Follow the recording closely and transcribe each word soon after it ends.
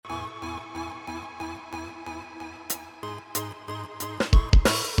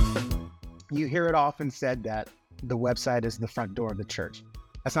You hear it often said that the website is the front door of the church.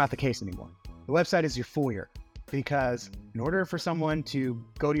 That's not the case anymore. The website is your foyer, because in order for someone to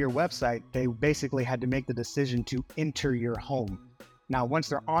go to your website, they basically had to make the decision to enter your home. Now, once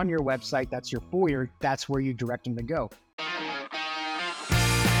they're on your website, that's your foyer, that's where you direct them to go.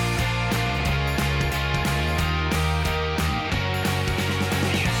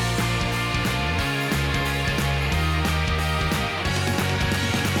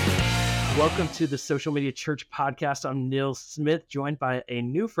 Welcome to the Social Media Church podcast. I'm Neil Smith, joined by a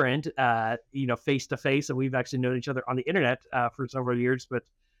new friend, face to face, and we've actually known each other on the internet for several years. But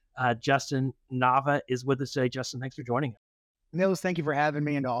Justin Nava is with us today. Justin, thanks for joining us. Nils, thank you for having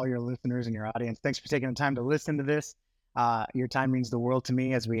me, and to all your listeners and your audience. Thanks for taking the time to listen to this. Your time means the world to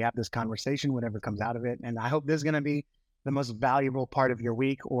me as we have this conversation, whatever comes out of it. And I hope this is going to be the most valuable part of your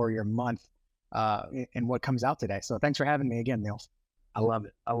week or your month in what comes out today. So thanks for having me again, Nils. I love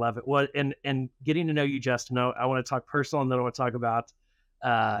it. I love it. Well, and getting to know you, Justin, I want to talk personal, and then I want to talk about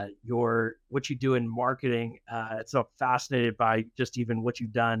what you do in marketing. So I'm fascinated by just even what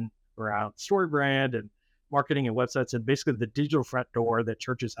you've done around story brand and marketing and websites, and basically the digital front door that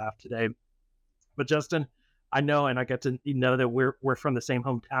churches have today. But Justin, I know, and I get to know that we're from the same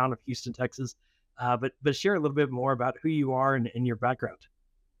hometown of Houston, Texas. But share a little bit more about who you are and your background.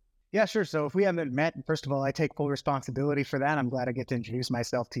 Yeah, sure. So if we haven't met, first of all, I take full responsibility for that. I'm glad I get to introduce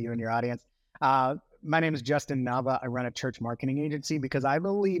myself to you and your audience. My name is Justin Nava. I run a church marketing agency because I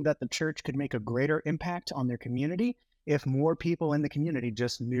believe that the church could make a greater impact on their community if more people in the community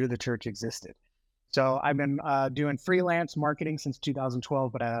just knew the church existed. So I've been doing freelance marketing since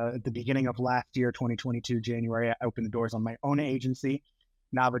 2012, but at the beginning of last year, 2022, January, I opened the doors on my own agency,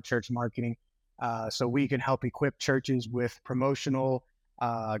 Nava Church Marketing. So we can help equip churches with promotional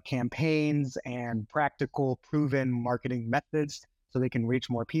campaigns and practical, proven marketing methods so they can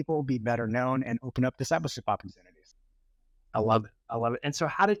reach more people, be better known, and open up discipleship opportunities. I love it. I love it. And so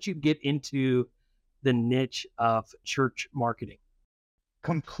how did you get into the niche of church marketing?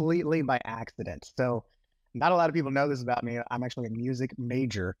 Completely by accident. So not a lot of people know this about me. I'm actually a music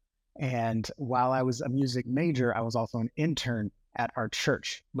major. And while I was a music major, I was also an intern at our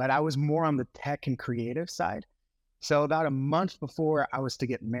church, but I was more on the tech and creative side. So about a month before I was to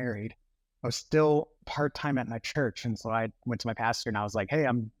get married, I was still part-time at my church. And so I went to my pastor and I was like, hey,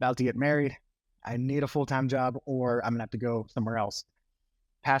 I'm about to get married. I need a full-time job or I'm gonna have to go somewhere else.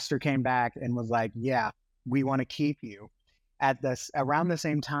 Pastor came back and was like, yeah, we want to keep you. Around the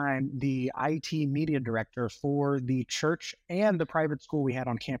same time, the IT media director for the church and the private school we had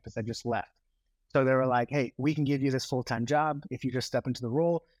on campus had just left. So they were like, hey, we can give you this full-time job if you just step into the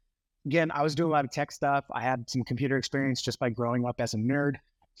role. Again, I was doing a lot of tech stuff. I had some computer experience just by growing up as a nerd.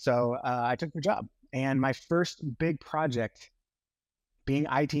 So I took the job. And my first big project being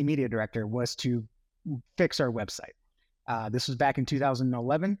IT media director was to fix our website. This was back in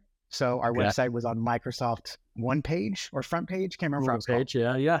 2011. So our website was on Microsoft One Page or Front Page. Can't remember. Front Page,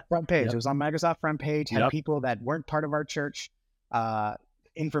 yeah. Front Page. Yep. It was on Microsoft Front Page. Had people that weren't part of our church.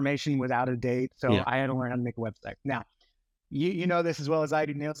 Information was out of date. So I had to learn how to make a website. Now, you know this as well as I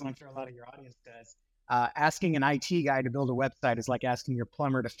do, Niels, and I'm sure a lot of your audience does. Asking an IT guy to build a website is like asking your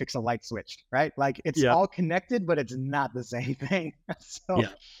plumber to fix a light switch, right? Like it's all connected, but it's not the same thing. So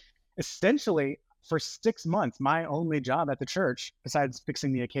essentially, for 6 months, my only job at the church, besides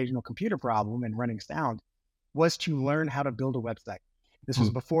fixing the occasional computer problem and running sound, was to learn how to build a website. This was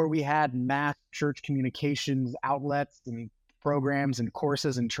before we had mass church communications outlets and programs and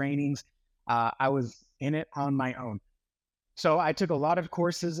courses and trainings. I was in it on my own. So I took a lot of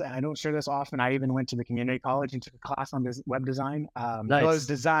courses, and I don't share this often. I even went to the community college and took a class on web design. Nice. It was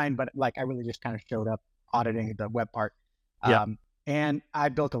design, but like I really just kind of showed up auditing the web part. And I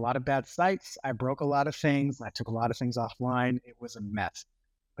built a lot of bad sites. I broke a lot of things. I took a lot of things offline. It was a mess.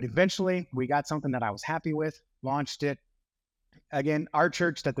 But eventually we got something that I was happy with, launched it. Again, our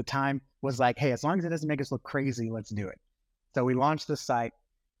church at the time was like, hey, as long as it doesn't make us look crazy, let's do it. So we launched the site.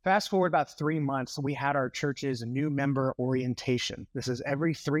 Fast forward about 3 months, we had our church's new member orientation. This is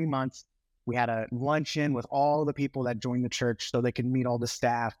every 3 months. We had a luncheon with all the people that joined the church so they could meet all the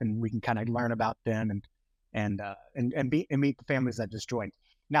staff and we can kind of learn about them and meet the families that just joined.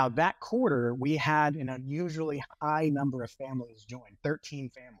 Now that quarter, we had an unusually high number of families join, 13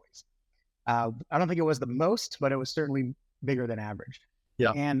 families. I don't think it was the most, but it was certainly bigger than average.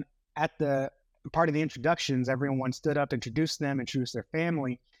 Yeah. And at the part of the introductions, everyone stood up, introduced their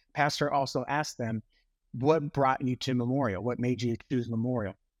family. Pastor also asked them, what brought you to Memorial? What made you choose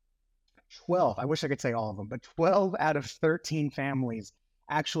Memorial? 12, I wish I could say all of them, but 12 out of 13 families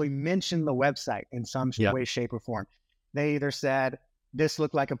actually mentioned the website in some way, shape, or form. They either said, This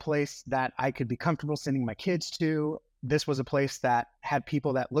looked like a place that I could be comfortable sending my kids to. This was a place that had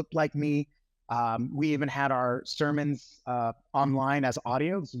people that looked like me. We even had our sermons online as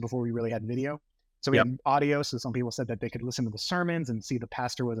audio. This is before we really had video. So we had audio. So some people said that they could listen to the sermons and see the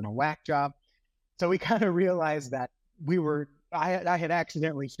pastor wasn't a whack job. So we kind of realized that I had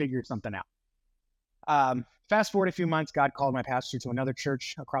accidentally figured something out. Fast forward a few months, God called my pastor to another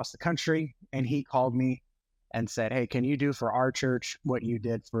church across the country, and he called me and said, "Hey, can you do for our church what you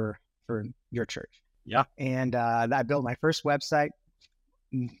did for your church?" Yeah. And I built my first website,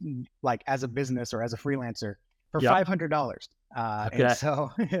 like as a business or as a freelancer, for $500. And so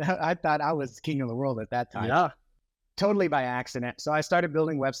I thought I was king of the world at that time. Yeah. Totally by accident. So I started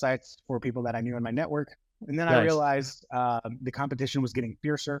building websites for people that I knew in my network. And then I realized the competition was getting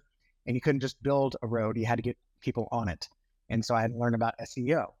fiercer, and you couldn't just build a road. You had to get people on it. And so I had to learn about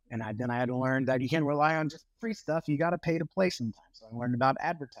SEO. And then I had to learn that you can't rely on just free stuff. You got to pay to play sometimes. So I learned about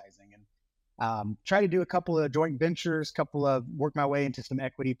advertising and try to do a couple of joint ventures, work my way into some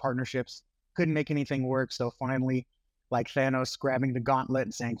equity partnerships. Couldn't make anything work. So finally, like Thanos grabbing the gauntlet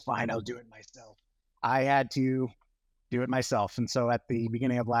and saying, "Fine, I'll do it myself." I had to do it myself. And so at the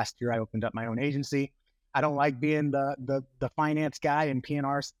beginning of last year, I opened up my own agency. I don't like being the finance guy and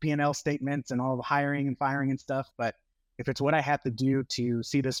P&L statements and all the hiring and firing and stuff. But if it's what I have to do to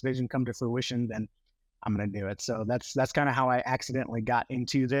see this vision come to fruition, then I'm going to do it. So that's kind of how I accidentally got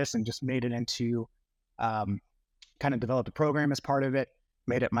into this and just made it into, kind of developed a program as part of it,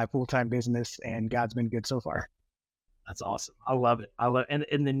 made it my full-time business, and God's been good so far. That's awesome. I love it.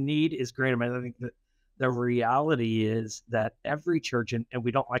 And the need is great. I mean, I think that the reality is that every church, and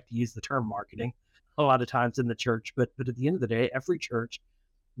we don't like to use the term marketing a lot of times in the church, but at the end of the day, every church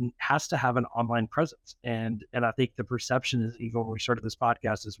has to have an online presence. And I think the perception is, even when we started this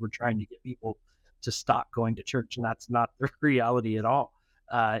podcast, is we're trying to get people to stop going to church. And that's not the reality at all.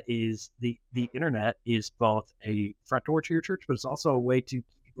 Is the internet is both a front door to your church, but it's also a way to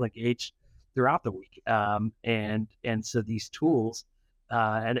people engage throughout the week. And so these tools,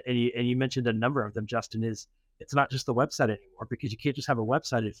 and you mentioned a number of them, Justin, it's not just the website anymore, because you can't just have a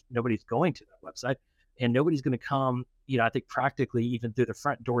website if nobody's going to that website, and nobody's going to come, I think practically even through the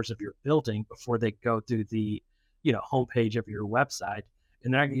front doors of your building before they go through the, homepage of your website.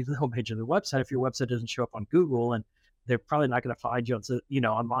 And they're not going to use the homepage of the website if your website doesn't show up on Google, and they're probably not going to find you on,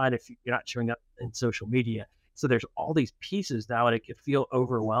 online if you're not showing up in social media. So there's all these pieces now, and it can feel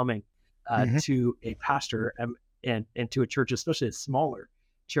overwhelming to a pastor and to a church, especially a smaller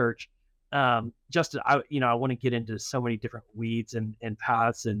church. Justin, I want to get into so many different weeds and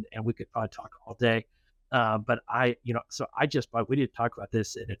paths, and we could probably talk all day. But we didn't talk about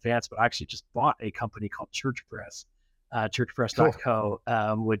this in advance, but I actually just bought a company called ChurchPress,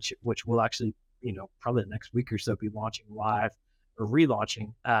 churchpress.co, which will actually, probably the next week or so be launching live or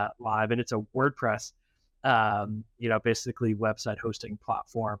relaunching live. And it's a WordPress, basically website hosting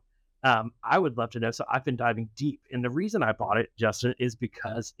platform. I would love to know. So I've been diving deep, and the reason I bought it, Justin, is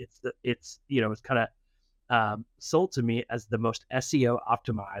because it's kind of sold to me as the most SEO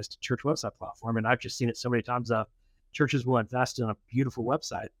optimized church website platform. And I've just seen it so many times. Churches will invest in a beautiful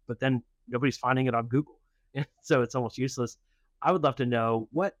website, but then nobody's finding it on Google. So it's almost useless. I would love to know,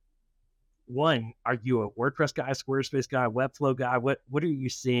 are you a WordPress guy, Squarespace guy, Webflow guy? What are you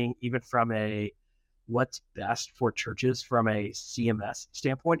seeing, even from what's best for churches from a CMS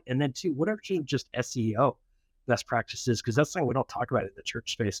standpoint? And then two, what are just SEO best practices? Because that's something we don't talk about in the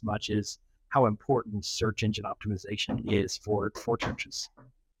church space much, is how important search engine optimization is for churches.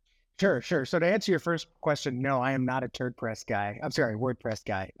 Sure. So to answer your first question, no, I am not a WordPress guy. WordPress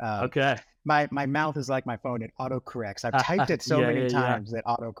guy. Okay. My mouth is like my phone. It autocorrects. I've typed it so many times that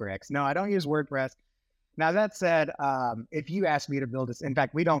autocorrects. No, I don't use WordPress. Now that said, if you ask me to build this, in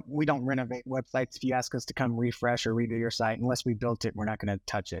fact, we don't renovate websites. If you ask us to come refresh or redo your site, unless we built it, we're not going to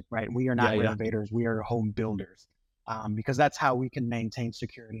touch it, right? We are not renovators. We are home builders, because that's how we can maintain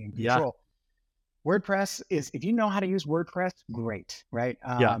security and control. WordPress is, if you know how to use WordPress, great, right?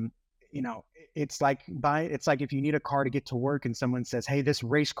 It's like if you need a car to get to work and someone says, "Hey, this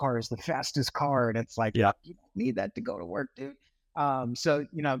race car is the fastest car," and it's like, you don't need that to go to work, dude. So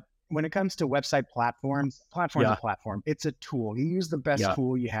when it comes to website platforms, a platform. It's a tool. You use the best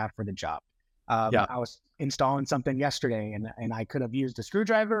tool you have for the job. I was installing something yesterday, and I could have used a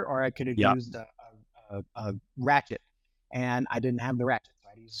screwdriver, or I could have used a ratchet, and I didn't have the ratchet, so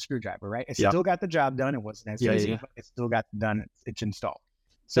I used a screwdriver. Right? It still got the job done. It wasn't as easy, but it still got done. It's installed.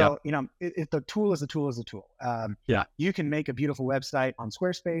 So if the tool is a tool, you can make a beautiful website on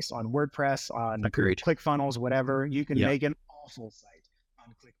Squarespace, on WordPress, on ClickFunnels, whatever. You can make an awful site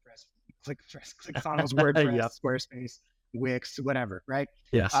on ClickFunnels, WordPress, Squarespace. Wix, whatever, right?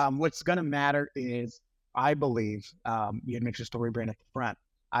 Yes. What's going to matter is, I believe, you had mentioned story brand at the front.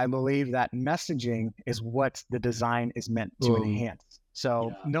 I believe that messaging is what the design is meant to enhance.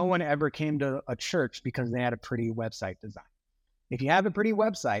 So no one ever came to a church because they had a pretty website design. If you have a pretty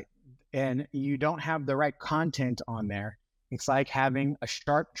website and you don't have the right content on there, it's like having a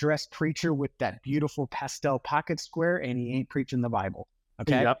sharp dressed preacher with that beautiful pastel pocket square, and he ain't preaching the Bible.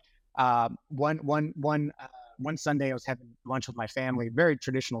 Okay. Yep. One Sunday I was having lunch with my family, very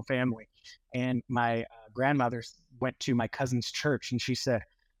traditional family, and my grandmother went to my cousin's church, and she said,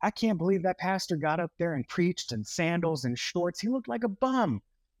 "I can't believe that pastor got up there and preached in sandals and shorts. He looked like a bum,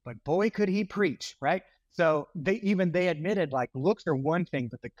 but boy, could he preach," right? So they admitted, like, looks are one thing,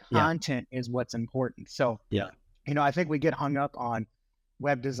 but the content is what's important. So I think we get hung up on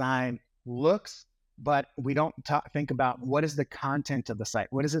web design looks, but we don't think about what is the content of the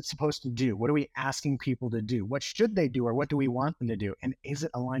site. What is it supposed to do? What are we asking people to do? What should they do, or what do we want them to do? And is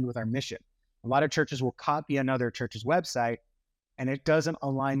it aligned with our mission? A lot of churches will copy another church's website, and it doesn't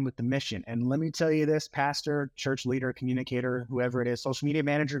align with the mission. And let me tell you this, pastor, church leader, communicator, whoever it is, social media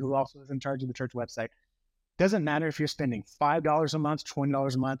manager who also is in charge of the church website, doesn't matter if you're spending $5 a month,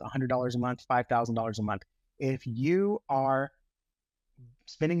 $20 a month, $100 a month, $5,000 a month. If you are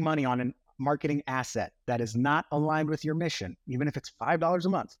spending money on a marketing asset that is not aligned with your mission, even if it's $5 a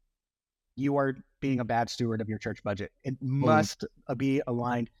month, you are being a bad steward of your church budget. It must be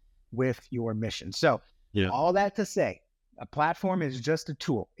aligned with your mission. So all that to say, a platform is just a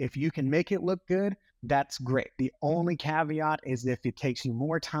tool. If you can make it look good, that's great. The only caveat is if it takes you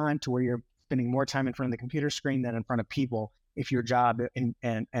more time to where you're spending more time in front of the computer screen than in front of people, if your job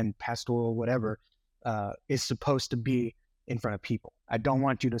and pastoral whatever is supposed to be in front of people. I don't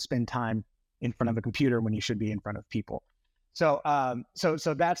want you to spend time in front of a computer when you should be in front of people. So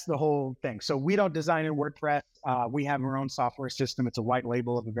that's the whole thing. So we don't design in WordPress. We have our own software system. It's a white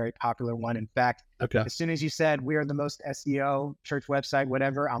label of a very popular one. In fact, as soon as you said we are the most SEO church website,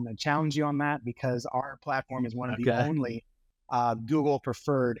 whatever, I'm going to challenge you on that, because our platform is one of the only Google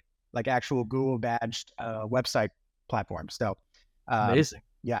preferred, like actual Google badged website platforms. So amazing.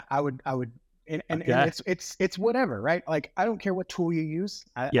 Yeah, I would. And it's whatever, right? Like, I don't care what tool you use.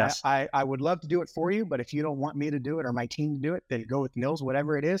 I would love to do it for you, but if you don't want me to do it or my team to do it, then go with Nils,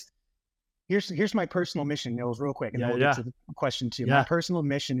 whatever it is. Here's my personal mission, Nils, real quick, and then we'll get to the question too. My personal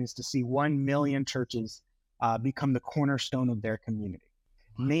mission is to see 1 million churches become the cornerstone of their community.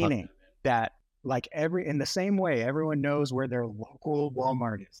 Meaning that, like, in the same way, everyone knows where their local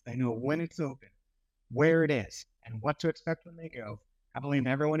Walmart is. They know when it's open, where it is, and what to expect when they go. I believe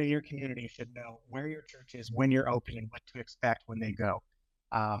everyone in your community should know where your church is, when you're open, and what to expect when they go.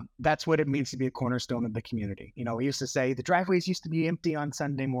 That's what it means to be a cornerstone of the community. We used to say the driveways used to be empty on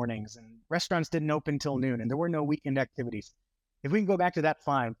Sunday mornings, and restaurants didn't open till noon, and there were no weekend activities. If we can go back to that,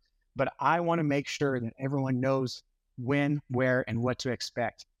 fine. But I want to make sure that everyone knows when, where, and what to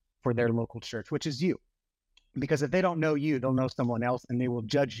expect for their local church, which is you. Because if they don't know you, they'll know someone else, and they will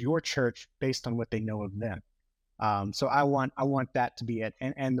judge your church based on what they know of them. So I want that to be it.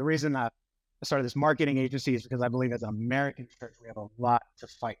 And the reason I started this marketing agency is because I believe as an American church, we have a lot to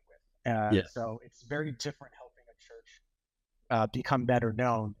fight with. So it's very different helping a church become better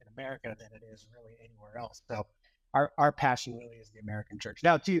known in America than it is really anywhere else. So our passion really is the American church.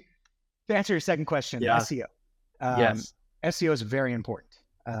 Now, to answer your second question, SEO. SEO is very important.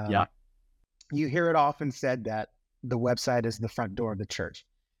 You hear it often said that the website is the front door of the church.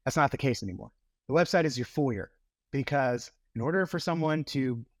 That's not the case anymore. The website is your foyer. Because in order for someone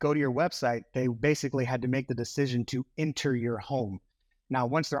to go to your website, they basically had to make the decision to enter your home. Now,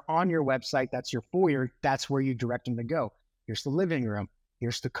 once they're on your website, that's your foyer. That's where you direct them to go. Here's the living room.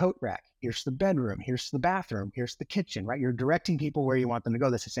 Here's the coat rack. Here's the bedroom. Here's the bathroom. Here's the kitchen, right? You're directing people where you want them to go.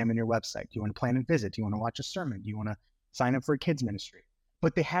 That's the same in your website. Do you want to plan a visit? Do you want to watch a sermon? Do you want to sign up for a kids ministry?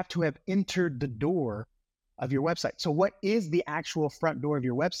 But they have to have entered the door of your website. So what is the actual front door of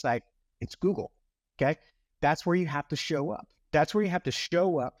your website? It's Google. Okay. That's where you have to show up. That's where you have to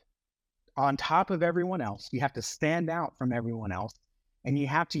show up on top of everyone else. You have to stand out from everyone else, and you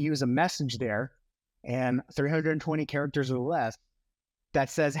have to use a message there, and 320 characters or less, that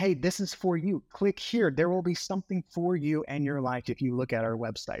says, hey, this is for you. Click here. There will be something for you and your life if you look at our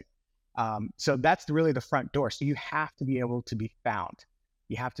website. So that's really the front door. So you have to be able to be found.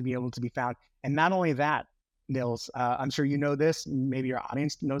 You have to be able to be found. And not only that, Nils, I'm sure you know this, maybe your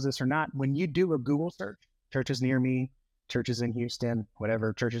audience knows this or not. When you do a Google search, churches near me, churches in Houston,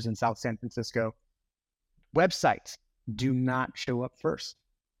 whatever, churches in South San Francisco, websites do not show up first.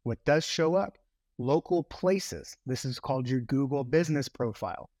 What does show up? Local places. This is called your Google business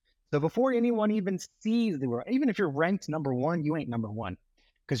profile. So before anyone even sees even if you're ranked number one, you ain't number one,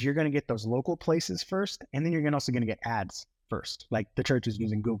 because you're going to get those local places first. And then you're also going to get ads first. Like the church is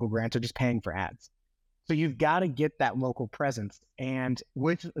using Google grants or just paying for ads. So you've got to get that local presence. And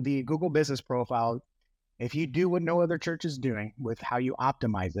with the Google business profile, if you do what no other church is doing with how you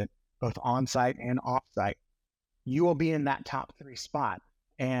optimize it, both on-site and off-site, you will be in that top 3 spot.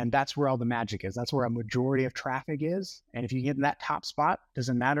 And that's where all the magic is. That's where a majority of traffic is. And if you get in that top spot,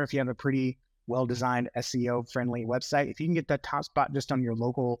 doesn't matter if you have a pretty well-designed SEO-friendly website. If you can get that top spot just on your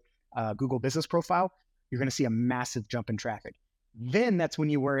local Google business profile, you're going to see a massive jump in traffic. Then that's when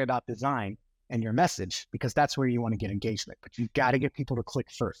you worry about design and your message, because that's where you want to get engagement. But you've got to get people to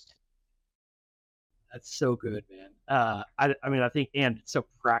click first. That's so good, man. I mean, I think, and it's so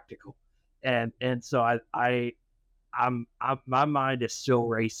practical. And so my mind is still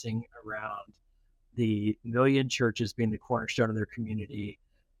racing around the million churches being the cornerstone of their community.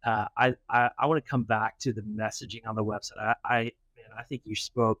 I want to come back to the messaging on the website. I think you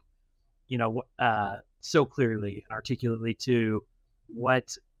spoke, so clearly and articulately to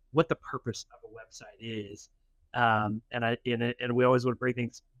what the purpose of a website is. And we always want to bring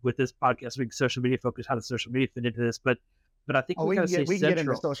things with this podcast, being social media focused. How does social media fit into this? But I think we can get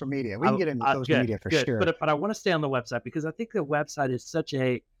into social media. We can get into social media for sure. But I want to stay on the website because I think the website is such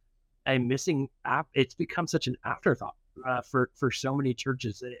a missing app. It's become such an afterthought for so many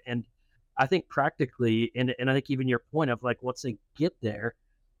churches. And I think practically, and I think even your point of like, once they get there,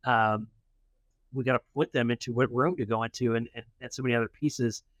 we got to put them into what room to go into and so many other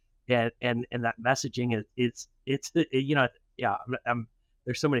pieces. And that messaging is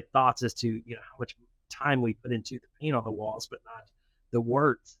there's so many thoughts as to, how much time we put into the paint on the walls, but not the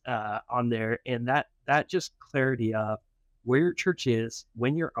words on there. And that just clarity of where your church is,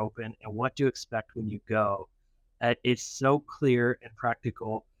 when you're open, and what to expect when you go. It's so clear and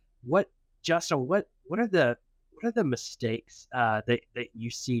practical. Justin, what are the mistakes that you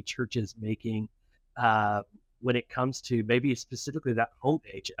see churches making when it comes to maybe specifically that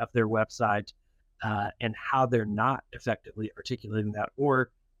homepage of their website and how they're not effectively articulating that?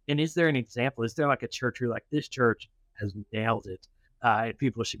 And is there an example? Is there like a church where like this church has nailed it and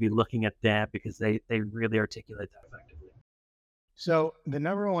people should be looking at that because they really articulate that effectively? So the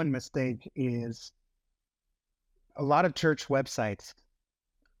number one mistake is a lot of church websites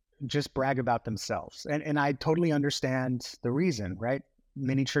just brag about themselves. And I totally understand the reason, right?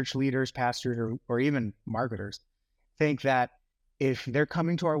 Many church leaders, pastors, or even marketers think that if they're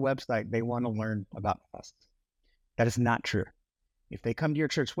coming to our website, they want to learn about us. That is not true. If they come to your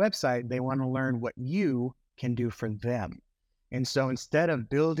church website, they want to learn what you can do for them. And so instead of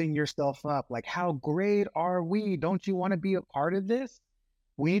building yourself up, like, how great are we? Don't you want to be a part of this?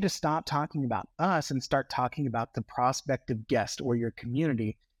 We need to stop talking about us and start talking about the prospective guest or your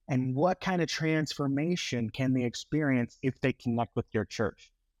community and what kind of transformation can they experience if they connect with your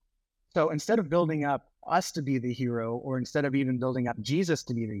church. So instead of building up us to be the hero, or instead of even building up Jesus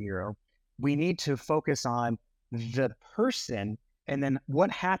to be the hero, we need to focus on the person and then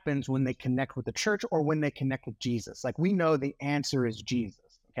what happens when they connect with the church or when they connect with Jesus. Like, we know the answer is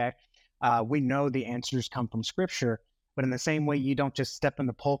Jesus, okay? We know the answers come from Scripture, but in the same way, you don't just step in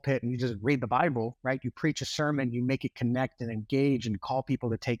the pulpit and you just read the Bible, right? You preach a sermon, you make it connect and engage and call people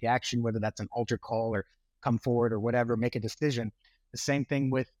to take action, whether that's an altar call or come forward or whatever, make a decision. The same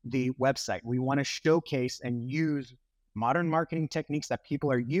thing with the website. We want to showcase and use modern marketing techniques that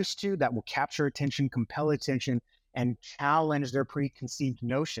people are used to that will capture attention, compel attention, and challenge their preconceived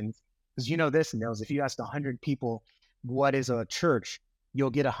notions. Because you know this, Nils, if you asked 100 people, what is a church, you'll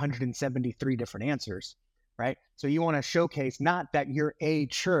get 173 different answers, right? So you want to showcase not that you're a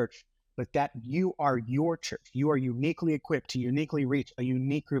church, but that you are your church. You are uniquely equipped to uniquely reach a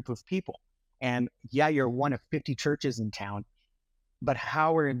unique group of people. And yeah, you're one of 50 churches in town, but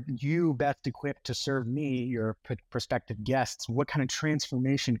how are you best equipped to serve me, your prospective guests? What kind of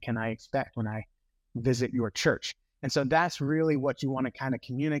transformation can I expect when I visit your church? And so that's really what you want to kind of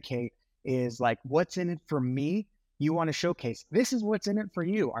communicate is like, what's in it for me? You want to showcase, this is what's in it for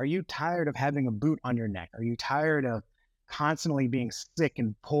you. Are you tired of having a boot on your neck? Are you tired of constantly being sick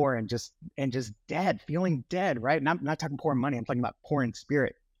and poor and just dead, feeling dead, right? And I'm not talking poor money. I'm talking about poor in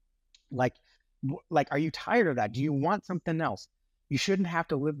spirit. Like, are you tired of that? Do you want something else? You shouldn't have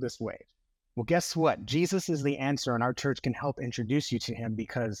to live this way. Well, guess what? Jesus is the answer, and our church can help introduce you to him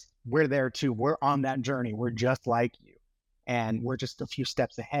because we're there too. We're on that journey. We're just like you, and we're just a few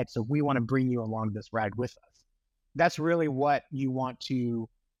steps ahead. So we want to bring you along this ride with us. That's really what you want to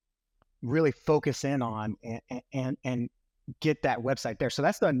really focus in on and get that website there. So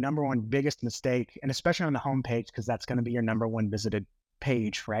that's the number one biggest mistake, and especially on the homepage, because that's going to be your number one visited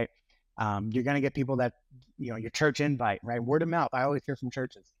page, right? You're going to get people that, your church invite, right? Word of mouth. I always hear from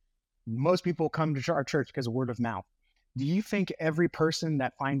churches. Most people come to our church because of word of mouth. Do you think every person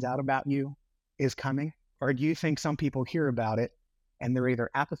that finds out about you is coming? Or do you think some people hear about it and they're either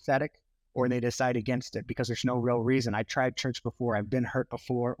apathetic or they decide against it because there's no real reason? I tried church before, I've been hurt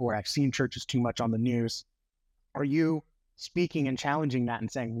before, or I've seen churches too much on the news. Are you speaking and challenging that and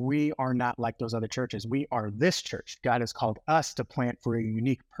saying, we are not like those other churches? We are this church. God has called us to plant for a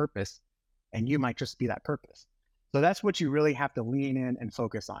unique purpose, and you might just be that purpose. So that's what you really have to lean in and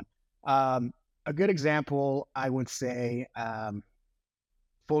focus on. A good example, I would say, I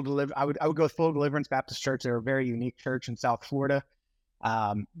would go with Full Deliverance Baptist Church. They're a very unique church in South Florida.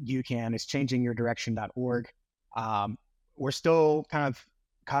 It's changingyourdirection.org. We're still kind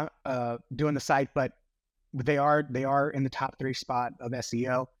of doing the site, but they are in the top 3 spot of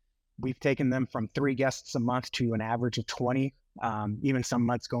SEO. We've taken them from 3 guests a month to an average of 20, even some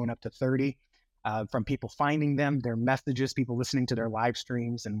months going up to 30. From people finding them, their messages, people listening to their live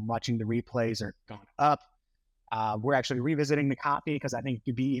streams and watching the replays are going up. We're actually revisiting the copy because I think it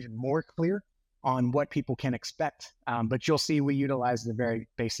could be even more clear on what people can expect. But you'll see we utilize the very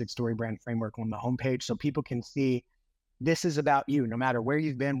basic story brand framework on the homepage so people can see this is about you. No matter where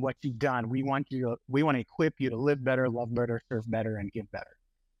you've been, what you've done, we want to equip you to live better, love better, serve better, and give better.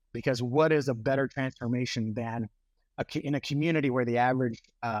 Because what is a better transformation than in a community where the average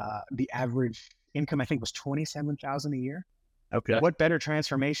income, I think, was $27,000 a year? Okay. What better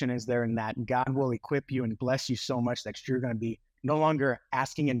transformation is there in that? God will equip you and bless you so much that you're going to be no longer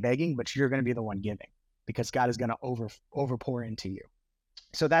asking and begging, but you're going to be the one giving because God is going to overpour into you.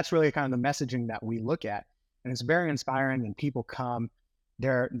 So that's really kind of the messaging that we look at. And it's very inspiring, and people come,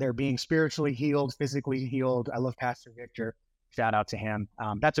 they're being spiritually healed, physically healed. I love Pastor Victor. Shout out to him.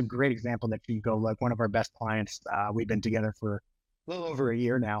 That's a great example that you go look. One of our best clients. We've been together for a little over a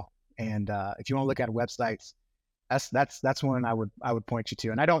year now. And if you want to look at websites, that's one I would point you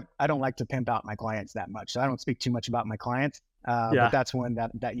to. And I don't like to pimp out my clients that much, so I don't speak too much about my clients. But that's one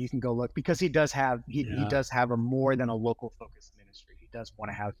that you can go look, because he does have he does have a more than a local focused ministry. He does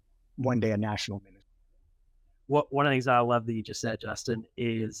want to have one day a national ministry. One of the things I love that you just said, Justin,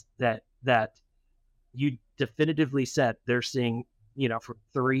 is that you definitively said they're seeing, from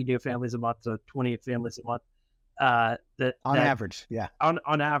 3 new families a month to 20 families a month. On average, yeah.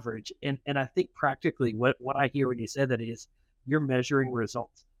 On average. And I think practically what I hear when you say that is you're measuring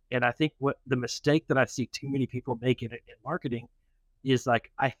results. And I think what the mistake that I see too many people make in marketing is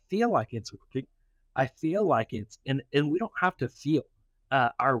like, I feel like it's working. I feel like it's, and we don't have to feel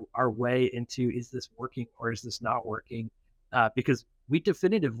our way into, is this working or is this not working? Because we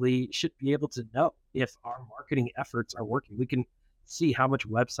definitively should be able to know if our marketing efforts are working. We can see how much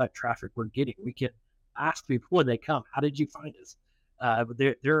website traffic we're getting. We can ask people when they come, how did you find us?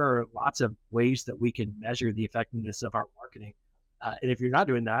 There are lots of ways that we can measure the effectiveness of our marketing. And if you're not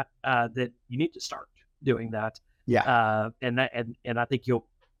doing that, then you need to start doing that. Yeah. And I think you'll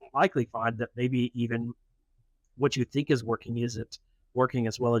likely find that maybe even what you think is working isn't working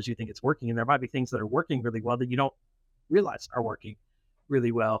as well as you think it's working. And there might be things that are working really well that you don't realize are working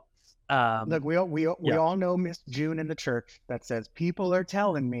really well. Look, we all know Miss June in the church that says, people are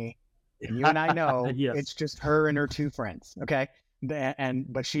telling me, and you and I know yes. It's just her and her 2 friends. Okay.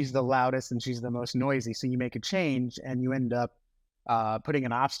 But she's the loudest and she's the most noisy. So you make a change and you end up putting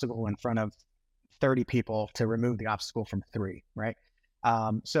an obstacle in front of 30 people to remove the obstacle from 3, right?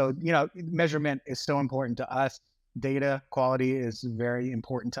 So, measurement is so important to us. Data quality is very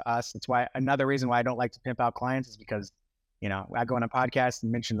important to us. That's why another reason why I don't like to pimp out clients is because, I go on a podcast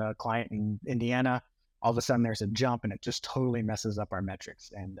and mention the client in Indiana, all of a sudden there's a jump and it just totally messes up our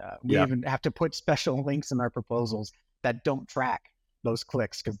metrics. And we even have to put special links in our proposals that don't track those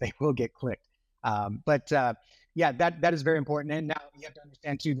clicks because they will get clicked. But that is very important. And now you have to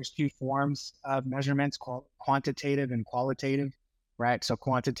understand too, there's 2 forms of measurements, quantitative and qualitative, right? So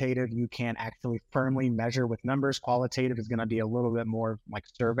quantitative, you can actually firmly measure with numbers. Qualitative is going to be a little bit more like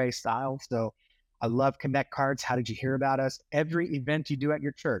survey style. So I love Connect cards. How did you hear about us? Every event you do at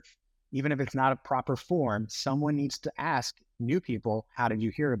your church, even if it's not a proper form, someone needs to ask new people, how did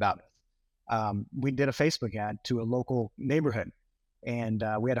you hear about us? We did a Facebook ad to a local neighborhood, and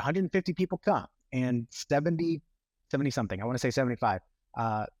we had 150 people come, and 70 something, I want to say 75,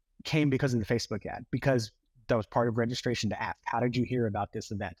 came because of the Facebook ad, because that was part of registration to ask, how did you hear about this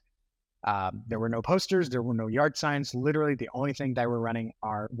event? There were no posters, there were no yard signs. Literally the only thing that we're running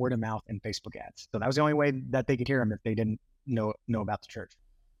are word of mouth and Facebook ads. So that was the only way that they could hear them if they didn't know about the church.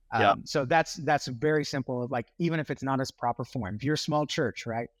 So that's very simple. Like, even if it's not as proper form, if you're a small church,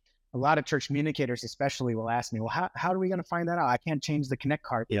 right? a lot of church communicators especially will ask me, well, how are we going to find that out? I can't change the connect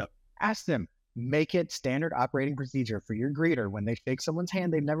card. Yeah. Ask them, make it standard operating procedure for your greeter when they shake someone's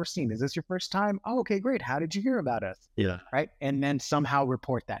hand they've never seen. Is this your first time? Oh, okay, great. How did you hear about us? Yeah. Right. And then somehow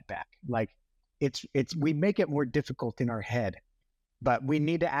report that back. Like we make it more difficult in our head, but we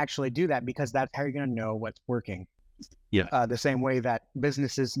need to actually do that because that's how you're going to know what's working. Yeah. The same way that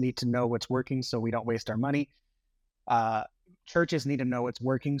businesses need to know what's working so we don't waste our money. Churches need to know what's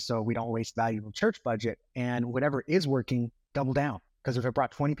working so we don't waste valuable church budget. And whatever is working, double down. Because if it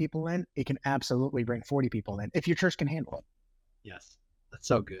brought 20 people in, it can absolutely bring 40 people in if your church can handle it. Yes. That's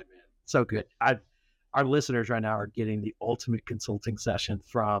so good, man. So good. Our listeners right now are getting the ultimate consulting session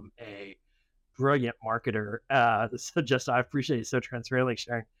from a brilliant marketer. So just, I appreciate you so transparently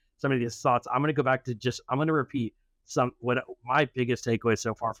sharing some of these thoughts. I'm going to go back to I'm going to repeat what my biggest takeaway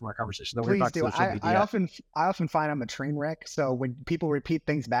so far from our conversation. That Please do. I often find I'm a train wreck. So when people repeat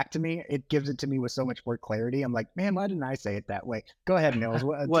things back to me, it gives it to me with so much more clarity. I'm like, man, why didn't I say it that way? Go ahead, Nils.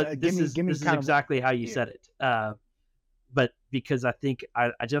 This is exactly how you said it. But because I think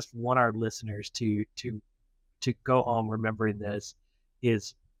I just want our listeners to go home remembering this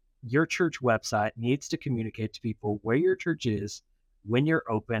is your church website needs to communicate to people where your church is, when you're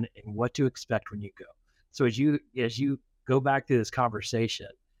open, and what to expect when you go. So as you go back to this conversation,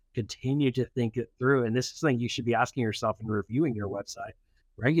 continue to think it through. And this is something you should be asking yourself and reviewing your website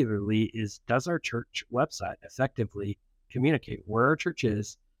regularly is, does our church website effectively communicate where our church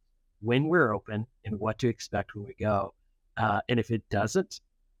is, when we're open, and what to expect when we go? And if it doesn't,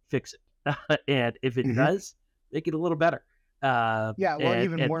 fix it. And if it does, make it a little better.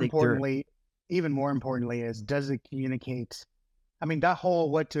 Even more importantly is, does it communicate? I mean, that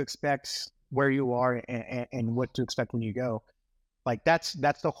whole what to expect, where you are, and what to expect when you go, like that's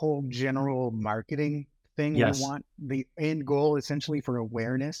the whole general marketing thing. Yes. We want the end goal essentially for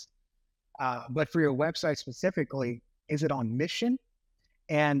awareness. But for your website specifically, is it on mission?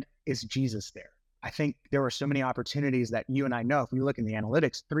 And is Jesus there? I think there are so many opportunities that you and I know. If we look in the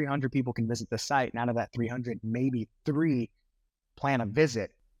analytics, 300 people can visit the site. And out of that 300, maybe 3 plan a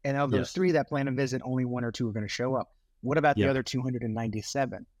visit. And of those 3 that plan a visit, only 1 or 2 are going to show up. What about the other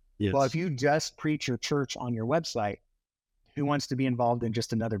 297? Yes. Well, if you just preach your church on your website, who wants to be involved in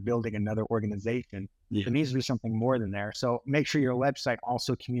just another building, another organization? Yeah. There needs to be something more than there. So make sure your website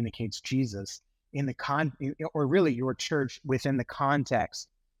also communicates Jesus in the or really your church within the context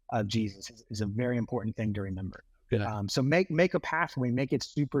of Jesus is a very important thing to remember. So make a pathway, make it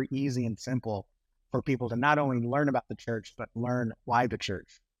super easy and simple for people to not only learn about the church, but learn why the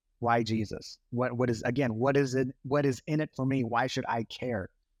church, why Jesus, what is in it for me? Why should I care?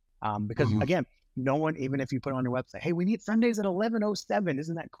 Because again, no one, even if you put on your website, hey, we meet Sundays at 11:07.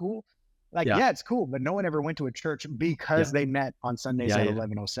 Isn't that cool? Like, yeah, it's cool, but no one ever went to a church because they met on Sundays at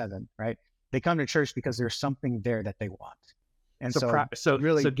 11:07, right? They come to church because there's something there that they want. And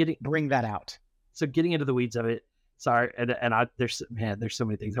bring that out. So getting into the weeds of it, sorry. There's so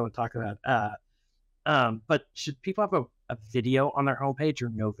many things I want to talk about. But should people have a video on their homepage or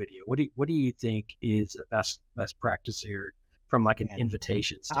no video? What do you think is the best practice here from like an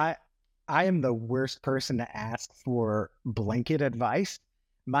invitation standpoint? I am the worst person to ask for blanket advice.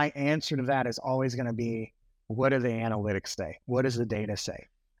 My answer to that is always going to be, what do the analytics say? What does the data say?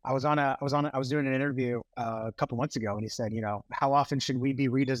 I was doing an interview a couple months ago, and he said, how often should we be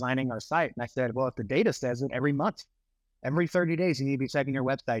redesigning our site? And I said, well, if the data says it, every month, every 30 days, you need to be checking your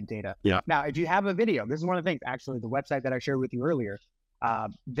website data. Yeah. Now, if you have a video, this is one of the things, actually, the website that I shared with you earlier,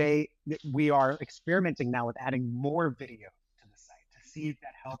 we are experimenting now with adding more video to the site to see if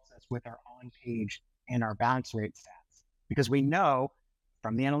that helps us with our on-page and our bounce rate stats. Because we know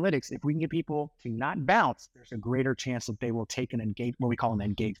from the analytics, if we can get people to not bounce, there's a greater chance that they will take what we call an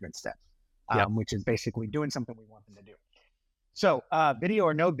engagement step, which is basically doing something we want them to do. So video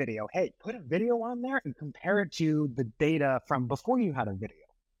or no video, hey, put a video on there and compare it to the data from before you had a video.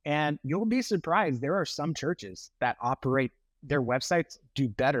 And you'll be surprised. There are some churches that operate their websites do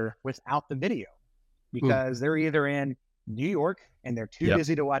better without the video because they're either in New York and they're too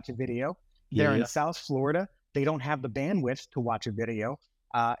busy to watch a video. They're in South Florida. They don't have the bandwidth to watch a video.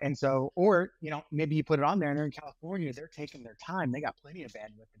 Maybe you put it on there and they're in California, they're taking their time. They got plenty of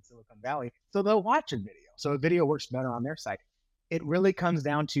bandwidth in Silicon Valley. So they'll watch a video. So a video works better on their site. It really comes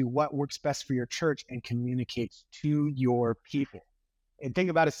down to what works best for your church and communicates to your people. And think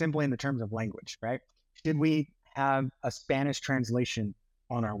about it simply in the terms of language, right? Should we have a Spanish translation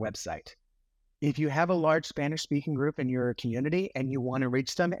on our website? If you have a large Spanish speaking group in your community and you want to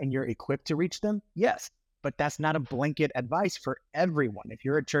reach them and you're equipped to reach them, yes. But that's not a blanket advice for everyone. If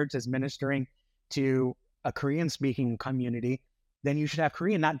you're a church that's ministering to a Korean speaking community, then you should have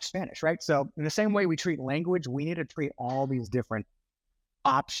Korean, not Spanish, right? So in the same way we treat language, we need to treat all these different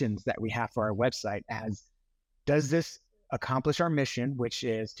options that we have for our website as, does this accomplish our mission, which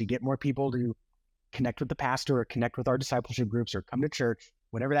is to get more people to connect with the pastor or connect with our discipleship groups or come to church,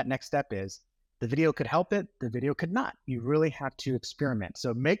 whatever that next step is. The video could help it, the video could not. You really have to experiment.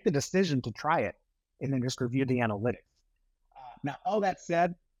 So make the decision to try it and then just review the analytics. Now, all that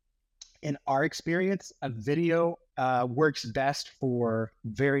said, in our experience, a video works best for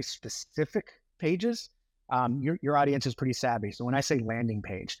very specific pages. Your audience is pretty savvy. So when I say landing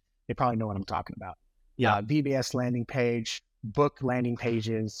page, they probably know what I'm talking about. Yeah. VBS landing page, book landing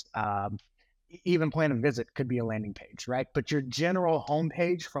pages, even plan a visit could be a landing page, right? But your general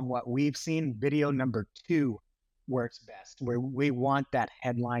homepage, from what we've seen, video number 2 works best, where we want that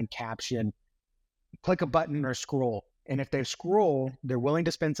headline caption, click a button or scroll. And if they scroll, they're willing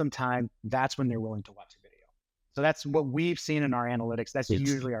to spend some time. That's when they're willing to watch a video. So that's what we've seen in our analytics. That's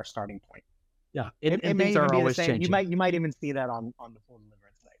usually our starting point. Yeah. And things are always changing. You might even see that on the full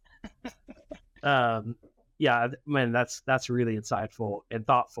deliverance site. Yeah, man, that's really insightful and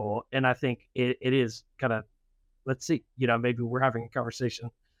thoughtful. And I think it is kind of, let's see, maybe we're having a conversation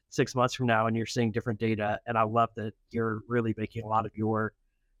 6 months from now and you're seeing different data. And I love that you're really making a lot of your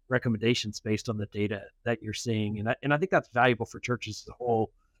recommendations based on the data that you're seeing. And I think that's valuable for churches as a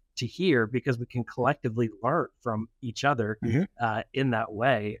whole to hear, because we can collectively learn from each other in that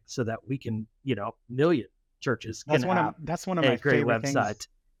way, so that we can, million churches can that's one of my great favorite website. Things.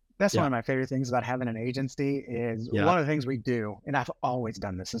 That's one of my favorite things about having an agency is one of the things we do, and I've always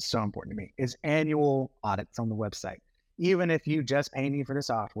done this, it's so important to me, is annual audits on the website. Even if you just pay me for the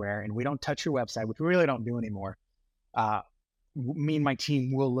software and we don't touch your website, which we really don't do anymore, me and my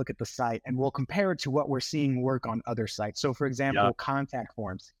team will look at the site and we'll compare it to what we're seeing work on other sites. So for example, contact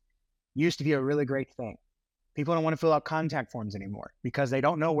forms used to be a really great thing. People don't want to fill out contact forms anymore because they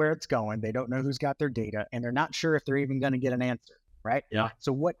don't know where it's going. They don't know who's got their data, and they're not sure if they're even going to get an answer, right? Yeah.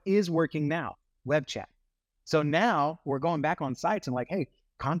 So what is working now? Web chat. So now we're going back on sites and like, hey,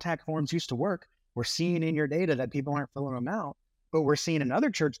 contact forms used to work. We're seeing in your data that people aren't filling them out, but we're seeing in other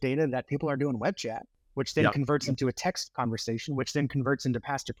church data that people are doing web chat, which then converts into a text conversation, which then converts into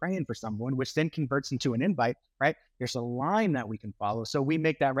pastor praying for someone, which then converts into an invite, right? There's a line that we can follow. So we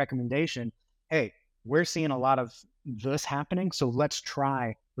make that recommendation. Hey, we're seeing a lot of this happening, so let's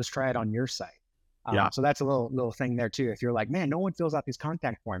try it on your site. So that's a little thing there too. If you're like, man, no one fills out these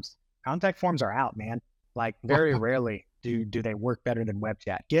contact forms. Contact forms are out, man. Like very rarely do they work better than web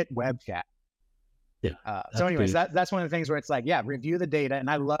chat. Get web chat. Yeah. So anyways, that's one of the things where it's like, review the data. And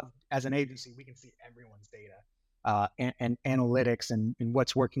I love, as an agency, we can see everyone's data and analytics and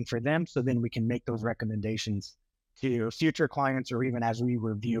what's working for them. So then we can make those recommendations to future clients, or even as we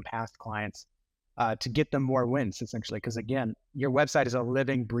review past clients, to get them more wins, essentially. Because again, your website is a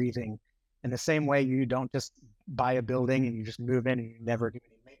living, breathing, in the same way you don't just buy a building and you just move in and you never do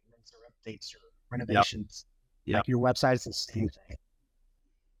any maintenance or updates or renovations. Like your website is the same thing.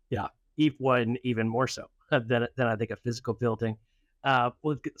 Yeah. Even more so than I think a physical building.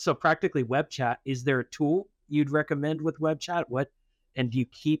 So practically web chat, is there a tool you'd recommend with web chat? And do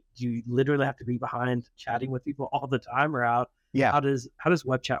you literally have to be behind chatting with people all the time, or how does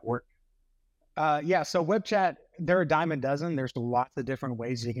web chat work? So web chat, there are a dime a dozen. There's lots of different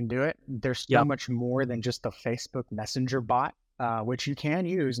ways you can do it. There's so much more than just the Facebook Messenger bot, which you can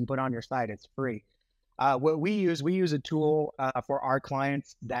use and put on your site. It's free. What we use a tool for our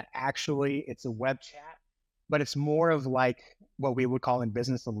clients that actually, it's a web chat, but it's more of like what we would call in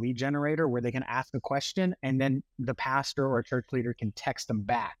business a lead generator, where they can ask a question and then the pastor or church leader can text them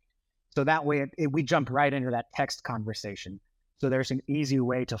back. So that way we jump right into that text conversation. So there's an easy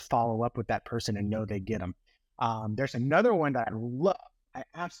way to follow up with that person and know they get them. There's another one that I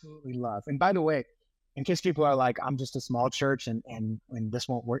absolutely love. And by the way, in case people are like, I'm just a small church and this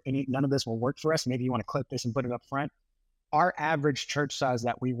won't work, none of this will work for us, maybe you want to clip this and put it up front. Our average church size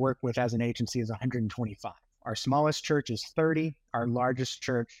that we work with as an agency is 125. Our smallest church is 30. Our largest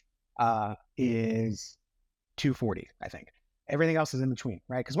church is 240, I think. Everything else is in between,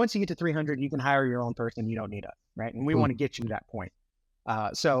 right? Because once you get to 300, you can hire your own person. You don't need us, right? And we want to get you to that point.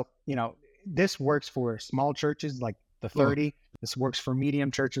 So, this works for small churches like the 30. This works for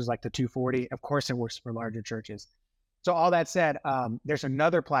medium churches like the 240. Of course, it works for larger churches. So all that said, there's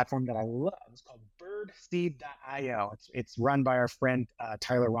another platform that I love. It's called birdseed.io. It's run by our friend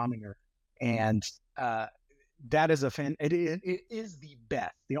Tyler Rominger. And that is it is the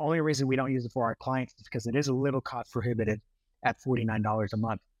best. The only reason we don't use it for our clients is because it is a little cost prohibitive at $49 a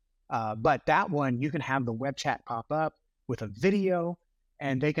month. But that one, you can have the web chat pop up with a video,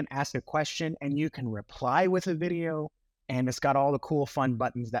 and they can ask a question and you can reply with a video. and it's got all the cool, fun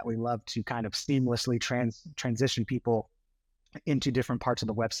buttons that we love to kind of seamlessly transition people into different parts of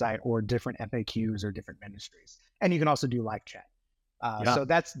the website or different FAQs or different ministries. And you can also do live chat. So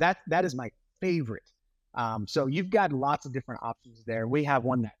that is my favorite. So you've got lots of different options there. We have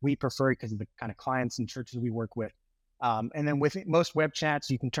one that we prefer because of the kind of clients and churches we work with. And then with most web chats,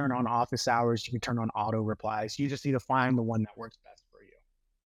 you can turn on office hours, you can turn on auto replies. You just need to find the one that works best for you.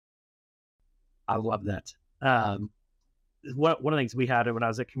 I love that. One of the things we had when I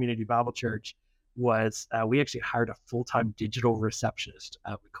was at Community Bible Church was we actually hired a full-time digital receptionist.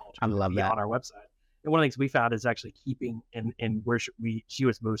 We called her I love that on our website. And one of the things we found is actually keeping and where she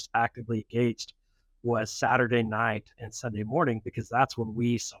was most actively engaged was Saturday night and Sunday morning, because that's when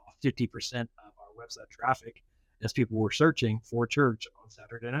we saw 50% of our website traffic as people were searching for church on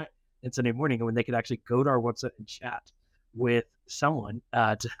Saturday night and Sunday morning, and when they could actually go to our website and chat with someone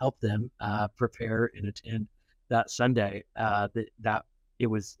to help them prepare and attend that Sunday. That it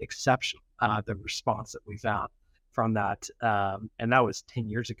was exceptional, the response that we found from that. And that was 10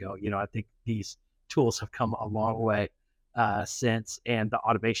 years ago. I think these tools have come a long way since, and the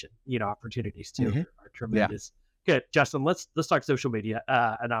automation, opportunities too are tremendous. Yeah. Good, Justin. Let's talk social media.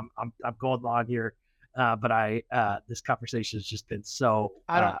 And I'm going long here, but this conversation has just been so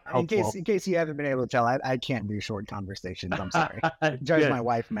helpful. In case you haven't been able to tell, I can't do short conversations. I'm sorry. It drives my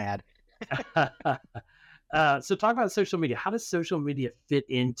wife mad. So talk about social media. How does social media fit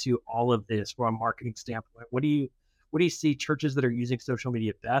into all of this from a marketing standpoint? What do you see churches that are using social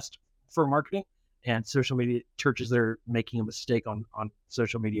media best for marketing, and social media churches that are making a mistake on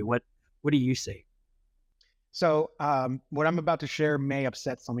social media? What do you see? So what I'm about to share may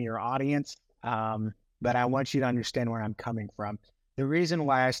upset some of your audience, but I want you to understand where I'm coming from. The reason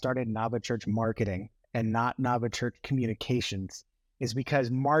why I started Nava Church Marketing and not Nava Church Communications is because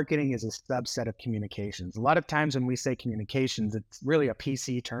marketing is a subset of communications. A lot of times when we say communications, it's really a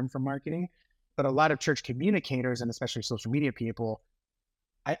PC term for marketing, but a lot of church communicators and especially social media people,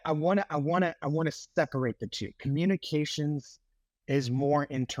 I want to separate the two. Communications is more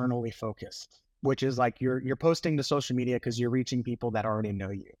internally focused, which is like you're posting to social media because you're reaching people that already know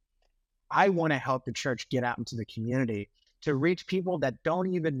you. I want to help the church get out into the community to reach people that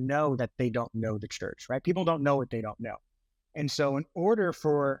don't even know that they don't know the church, right? People don't know what they don't know. And so in order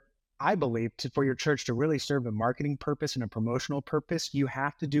for, I believe, for your church to really serve a marketing purpose and a promotional purpose, you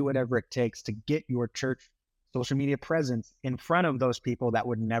have to do whatever it takes to get your church social media presence in front of those people that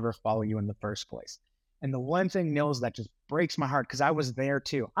would never follow you in the first place. And the one thing, Nils, that just breaks my heart, because I was there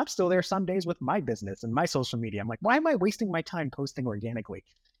too. I'm still there some days with my business and my social media. I'm like, why am I wasting my time posting organically?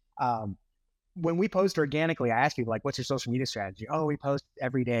 When we post organically, I ask people, like, what's your social media strategy? Oh, we post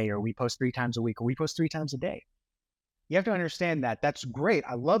every day, or we post 3 times a week, or we post 3 times a day. You have to understand that that's great.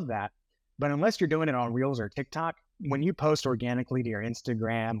 I love that. But unless you're doing it on Reels or TikTok, when you post organically to your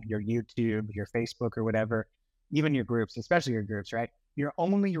Instagram, your YouTube, your Facebook or whatever, even your groups, especially your groups, right? You're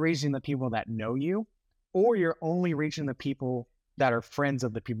only reaching the people that know you, or you're only reaching the people that are friends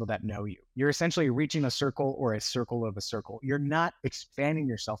of the people that know you. You're essentially reaching a circle or a circle of a circle. You're not expanding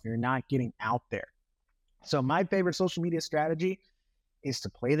yourself. You're not getting out there. So my favorite social media strategy is to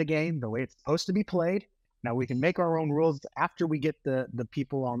play the game the way it's supposed to be played. Now we can make our own rules after we get the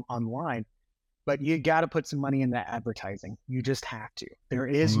people online, but you got to put some money into advertising. You just have to. There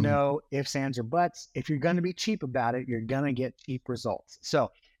is no ifs, ands, or buts. If you're going to be cheap about it, you're going to get cheap results.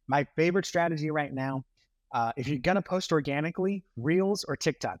 So my favorite strategy right now, if you're going to post organically, Reels or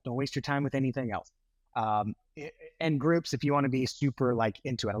TikTok, don't waste your time with anything else. And groups, if you want to be super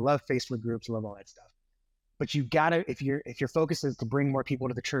into it. I love Facebook groups, love all that stuff. But you gotta, if your focus is to bring more people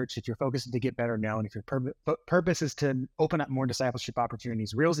to the church, if your focus is to get better known, if your purpose is to open up more discipleship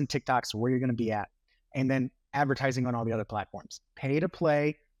opportunities, Reels and TikToks are where you're going to be at, and then advertising on all the other platforms. Pay to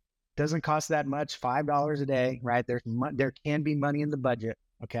play, doesn't cost that much, $5 a day, right? There can be money in the budget,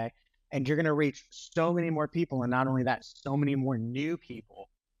 okay? And you're going to reach so many more people, and not only that, so many more new people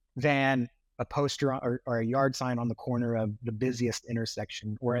than a poster or a yard sign on the corner of the busiest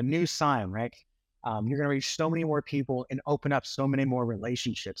intersection, or a new sign, right? You're going to reach so many more people and open up so many more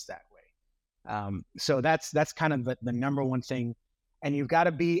relationships that way. So that's kind of the number one thing. And you've got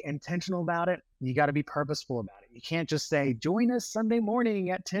to be intentional about it. You got to be purposeful about it. You can't just say, join us Sunday morning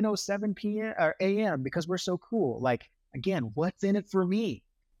at 10:07 p.m. or a.m. because we're so cool. Again, what's in it for me?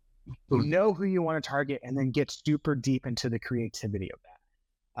 You know who you want to target, and then get super deep into the creativity of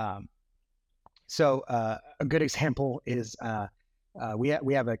that. So a good example is we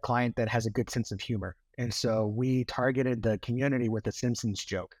have a client that has a good sense of humor. And so we targeted the community with the Simpsons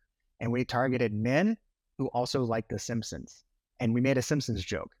joke, and we targeted men who also like the Simpsons, and we made a Simpsons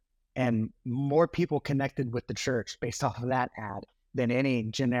joke. and more people connected with the church based off of that ad than any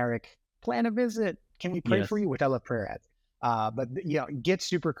generic plan a visit. Can we pray for Yes. you? Which I love prayer ads. But get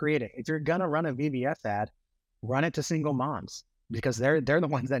super creative. If you're gonna run a VBS ad, run it to single moms because they're the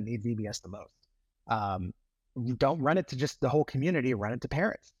ones that need VBS the most. Um, don't run it to just the whole community. Run it to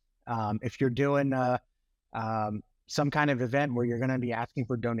parents. If you're doing some kind of event where you're going to be asking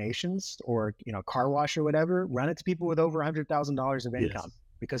for donations or car wash or whatever, run it to people with over $100,000 of income. Yes.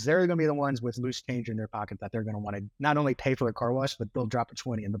 Because they're going to be the ones with loose change in their pocket that they're going to want to not only pay for a car wash, but they'll drop a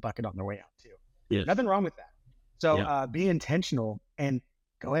 20 in the bucket on their way out too. Yes. Nothing wrong with that. So be intentional and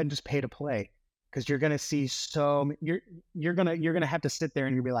go ahead and just pay to play, because you're going to see you're going to have to sit there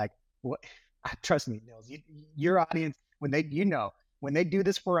and you'll be like, what? Trust me, Nils, your audience, when they do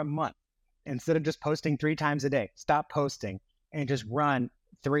this for a month, instead of just posting 3 times a day, stop posting and just run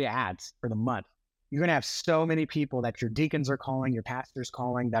 3 ads for the month. You're going to have so many people that your deacons are calling, your pastors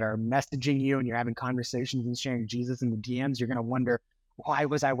calling, that are messaging you, and you're having conversations and sharing Jesus in the DMs. You're going to wonder, why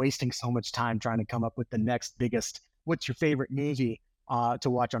was I wasting so much time trying to come up with the next biggest, what's your favorite movie to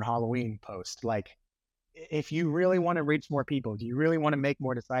watch on Halloween post? Like, if you really want to reach more people, if you really want to make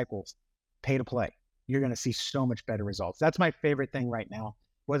more disciples, pay to play. You're going to see so much better results. That's my favorite thing right now,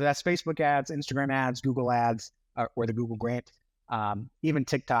 whether that's Facebook ads, Instagram ads, Google ads, or the Google Grant, even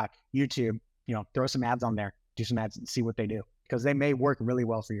TikTok, YouTube. Throw some ads on there, do some ads and see what they do, because they may work really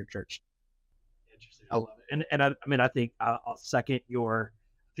well for your church. Interesting. I love it. And I think I'll second your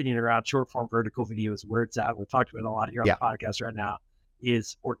opinion around short form vertical videos, where it's at. We've talked about it a lot here on the podcast right now,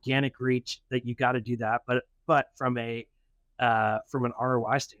 is organic reach, that you got to do that. But from an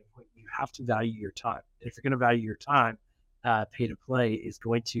ROI standpoint, you have to value your time. And if you're going to value your time, pay to play is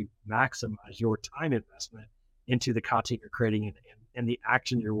going to maximize your time investment into the content you're creating and the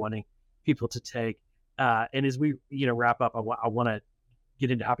action you're wanting people to take. And as we wrap up, I want to get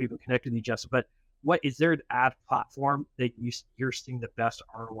into how people connect with you, Justin. But is there an ad platform that you're seeing the best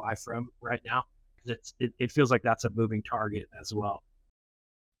ROI from right now? Because it feels like that's a moving target as well.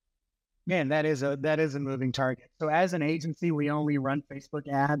 Man, that is a moving target. So as an agency, we only run Facebook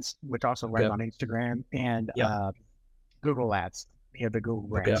ads, which also run on Instagram, and Google ads via the Google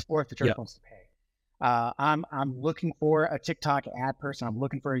branch, or if the church wants to pay. I'm looking for a TikTok ad person. I'm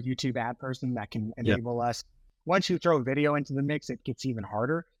looking for a YouTube ad person that can enable us. Once you throw video into the mix, it gets even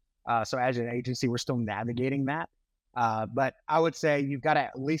harder. So as an agency, we're still navigating that. But I would say you've got to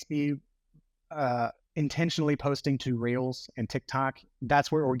at least be intentionally posting to Reels and TikTok.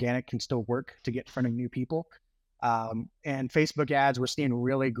 That's where organic can still work to get in front of new people. And Facebook ads, we're seeing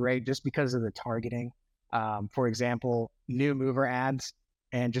really great just because of the targeting. For example, new mover ads,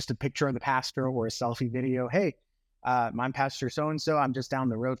 and just a picture of the pastor or a selfie video. Hey, I'm Pastor so-and-so. I'm just down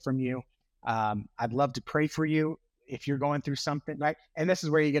the road from you. I'd love to pray for you if you're going through something, right? And this is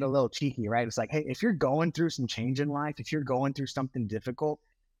where you get a little cheeky, right? It's like, hey, if you're going through some change in life, if you're going through something difficult,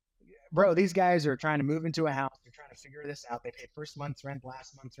 bro, these guys are trying to move into a house. They're trying to figure this out. They paid first month's rent,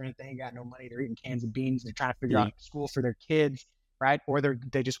 last month's rent. They ain't got no money. They're eating cans of beans. They're trying to figure out school for their kids, right? Or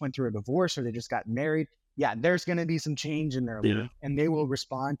they just went through a divorce, or they just got married. Yeah, there's going to be some change in their life, and they will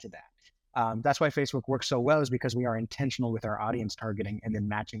respond to that. That's why Facebook works so well, is because we are intentional with our audience targeting and then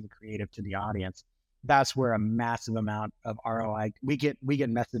matching the creative to the audience. That's where a massive amount of ROI, we get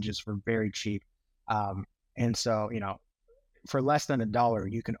messages for very cheap. And so, for less than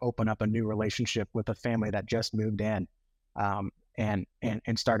 $1, you can open up a new relationship with a family that just moved in, and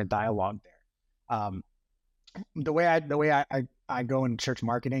start a dialogue there. The way I go in church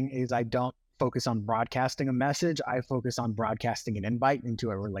marketing is I don't focus on broadcasting a message. I focus on broadcasting an invite into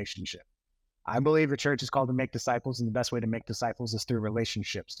a relationship. I believe the church is called to make disciples, and the best way to make disciples is through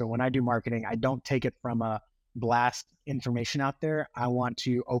relationships. So when I do marketing, I don't take it from a blast information out there. I want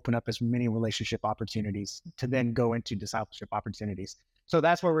to open up as many relationship opportunities to then go into discipleship opportunities. So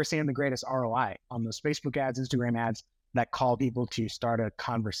that's where we're seeing the greatest ROI on those Facebook ads, Instagram ads that call people to start a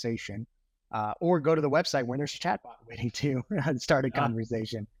conversation, or go to the website where there's a chatbot waiting to start a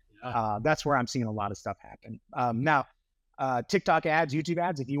conversation. That's where I'm seeing a lot of stuff happen. Now, TikTok ads, YouTube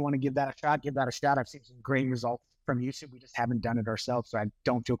ads, if you want to give that a shot, give that a shot. I've seen some great results from YouTube. We just haven't done it ourselves, so I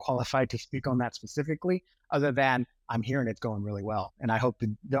don't feel qualified to speak on that specifically, other than I'm hearing it's going really well, and I hope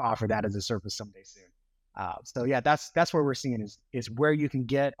to offer that as a service someday soon. So yeah, that's where we're seeing is where you can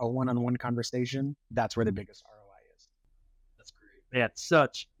get a one-on-one conversation. That's where the biggest ROI is. That's great. Man,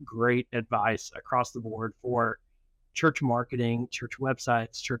 such great advice across the board for church marketing, church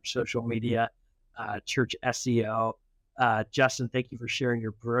websites, church social media, church SEO. Justin, thank you for sharing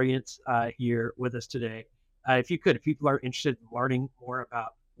your brilliance here with us today. If people are interested in learning more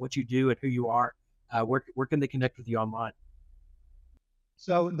about what you do and who you are, where can they connect with you online?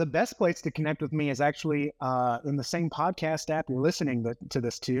 So the best place to connect with me is actually in the same podcast app you're listening to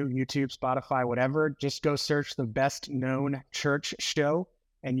this to, YouTube, Spotify, whatever. Just go search the Best Known Church Show,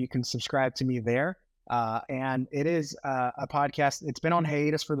 and you can subscribe to me there. And it is a podcast. It's been on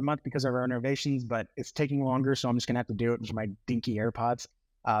hiatus for the month because of our renovations, but it's taking longer, so I'm just going to have to do it with my dinky AirPods.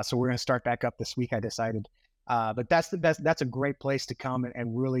 So we're going to start back up this week, I decided. But that's the best. That's a great place to come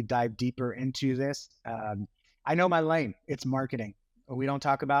and really dive deeper into this. I know my lane. It's marketing. We don't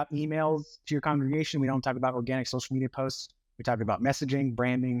talk about emails to your congregation. We don't talk about organic social media posts. We talk about messaging,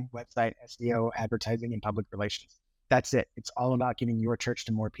 branding, website, SEO, advertising, and public relations. That's it. It's all about getting your church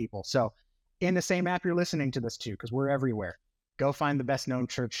to more people. So in the same app you're listening to this to, because we're everywhere, go find the Best Known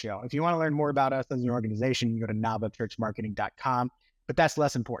Church Show. If you want to learn more about us as an organization, you go to navachurchmarketing.com. But that's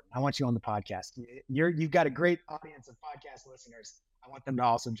less important. I want you on the podcast. You've got a great audience of podcast listeners. I want them to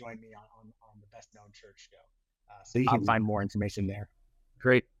also join me on the Best Known Church Show. So you can find more information there.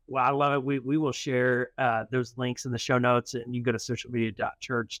 Great. Well, I love it. We will share those links in the show notes, and you can go to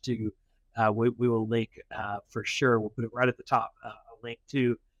socialmedia.church to, we will link for sure. We'll put it right at the top, a link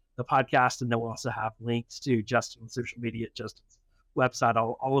to the podcast, and then we'll also have links to Justin's social media, Justin's website,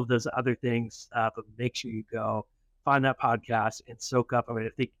 all of those other things. But make sure you go find that podcast and soak up. I mean, I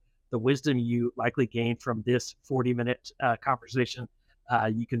think the wisdom you likely gained from this 40-minute conversation,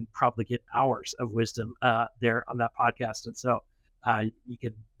 you can probably get hours of wisdom there on that podcast. And so you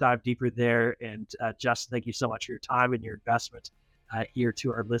can dive deeper there. And Justin, thank you so much for your time and your investment here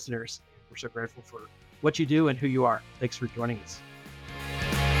to our listeners. We're so grateful for what you do and who you are. Thanks for joining us.